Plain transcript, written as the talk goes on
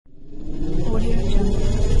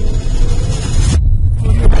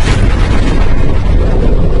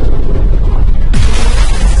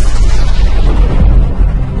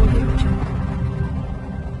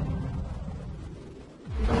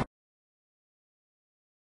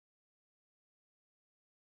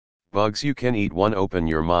Bugs you can eat. 1. Open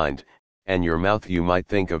your mind and your mouth. You might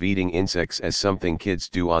think of eating insects as something kids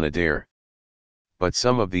do on a dare. But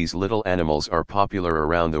some of these little animals are popular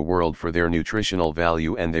around the world for their nutritional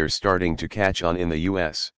value, and they're starting to catch on in the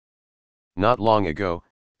US. Not long ago,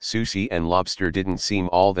 sushi and lobster didn't seem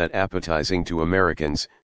all that appetizing to Americans,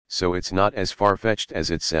 so it's not as far-fetched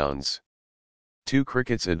as it sounds. 2.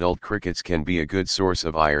 Crickets. Adult crickets can be a good source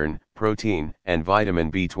of iron, protein, and vitamin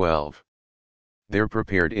B12. They're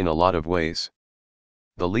prepared in a lot of ways.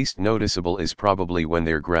 The least noticeable is probably when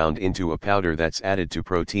they're ground into a powder that's added to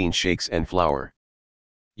protein shakes and flour.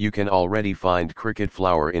 You can already find cricket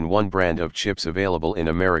flour in one brand of chips available in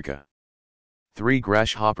America. 3.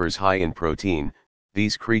 Grasshoppers. High in protein,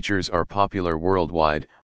 these creatures are popular worldwide,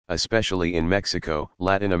 especially in Mexico,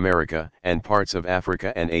 Latin America, and parts of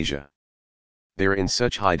Africa and Asia. They're in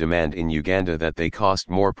such high demand in Uganda that they cost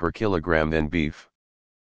more per kilogram than beef.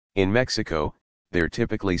 In Mexico, they're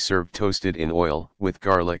typically served toasted in oil, with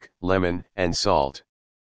garlic, lemon, and salt.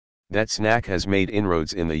 That snack has made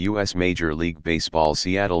inroads in the U.S. Major League Baseball.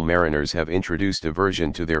 Seattle Mariners have introduced a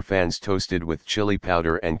version to their fans toasted with chili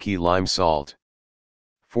powder and key lime salt.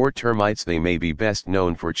 4. Termites. They may be best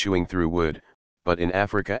known for chewing through wood, but in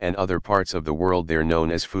Africa and other parts of the world they're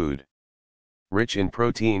known as food. Rich in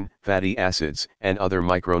protein, fatty acids, and other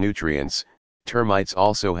micronutrients, termites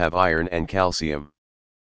also have iron and calcium.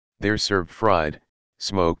 They're served fried,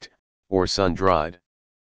 smoked, or sun-dried.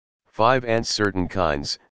 5. Ants. Certain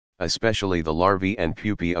kinds, especially the larvae and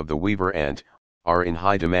pupae of the weaver ant, are in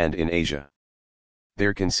high demand in Asia.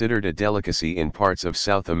 They're considered a delicacy in parts of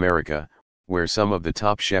South America, where some of the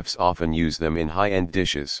top chefs often use them in high-end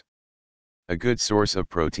dishes. A good source of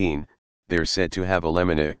protein, they're said to have a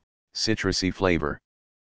lemony, citrusy flavor.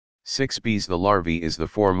 6. Bees. The larvae is the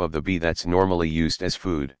form of the bee that's normally used as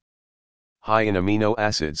food. High in amino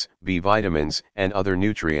acids, B vitamins, and other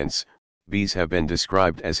nutrients, bees have been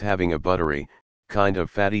described as having a buttery, kind of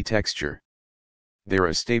fatty texture. They're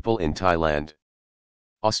a staple in Thailand.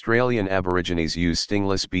 Australian Aborigines use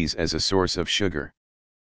stingless bees as a source of sugar.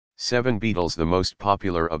 7. Beetles. The most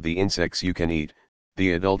popular of the insects you can eat,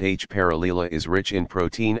 the adult H. parallela is rich in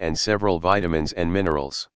protein and several vitamins and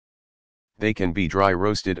minerals. They can be dry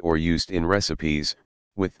roasted or used in recipes,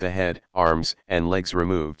 with the head, arms, and legs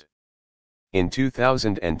removed. In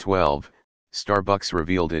 2012, Starbucks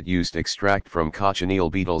revealed it used extract from cochineal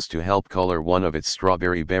beetles to help color one of its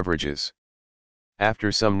strawberry beverages.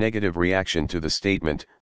 After some negative reaction to the statement,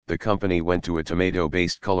 the company went to a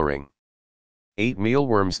tomato-based coloring. 8.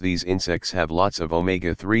 Mealworms. These insects have lots of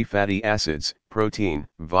omega-3 fatty acids, protein,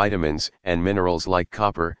 vitamins, and minerals like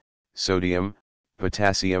copper, sodium,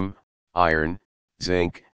 potassium, iron,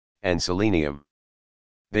 zinc, and selenium.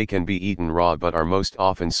 They can be eaten raw but are most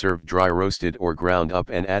often served dry roasted or ground up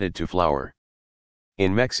and added to flour.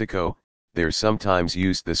 In Mexico, they're sometimes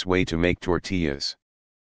used this way to make tortillas.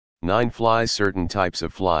 9. Flies. Certain types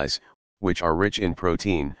of flies, which are rich in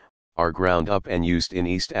protein, are ground up and used in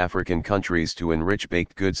East African countries to enrich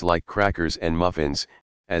baked goods like crackers and muffins,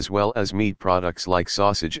 as well as meat products like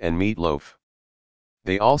sausage and meatloaf.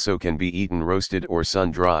 They also can be eaten roasted or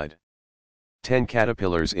sun-dried. 10.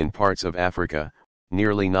 Caterpillars. In parts of Africa,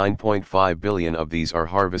 nearly 9.5 billion of these are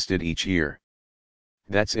harvested each year.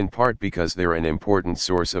 That's in part because they're an important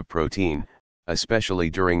source of protein, especially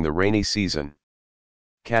during the rainy season.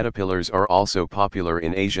 Caterpillars are also popular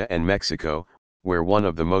in Asia and Mexico, where one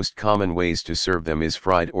of the most common ways to serve them is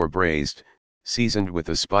fried or braised, seasoned with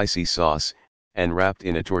a spicy sauce, and wrapped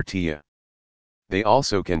in a tortilla. They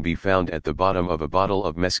also can be found at the bottom of a bottle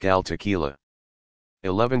of mezcal tequila.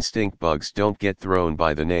 11. Stink bugs. Don't get thrown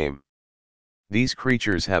by the name. These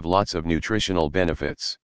creatures have lots of nutritional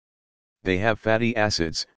benefits. They have fatty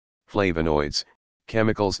acids, flavonoids,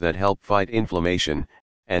 chemicals that help fight inflammation,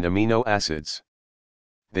 and amino acids.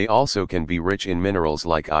 They also can be rich in minerals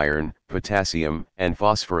like iron, potassium, and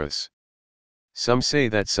phosphorus. Some say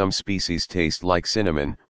that some species taste like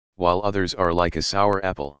cinnamon, while others are like a sour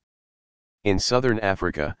apple. In southern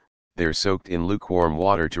Africa, they're soaked in lukewarm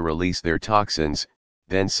water to release their toxins,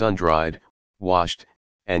 then sun-dried, washed,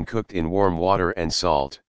 and cooked in warm water and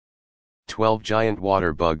salt. 12. Giant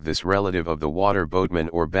water bug. This relative of the water boatman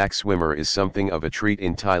or back swimmer is something of a treat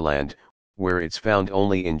in Thailand, where it's found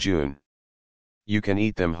only in June. You can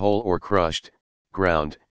eat them whole or crushed,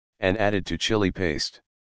 ground, and added to chili paste.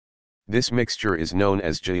 This mixture is known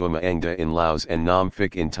as Jayumaangda in Laos and Nam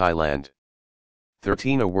Phik in Thailand.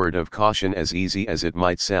 13. A word of caution. As easy as it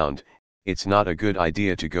might sound, it's not a good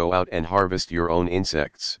idea to go out and harvest your own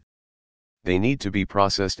insects. They need to be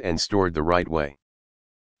processed and stored the right way.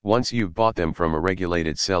 Once you've bought them from a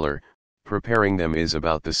regulated seller, preparing them is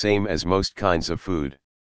about the same as most kinds of food.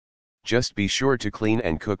 Just be sure to clean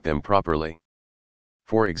and cook them properly.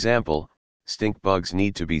 For example, stink bugs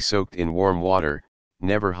need to be soaked in warm water,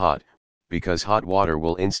 never hot, because hot water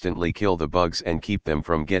will instantly kill the bugs and keep them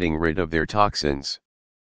from getting rid of their toxins.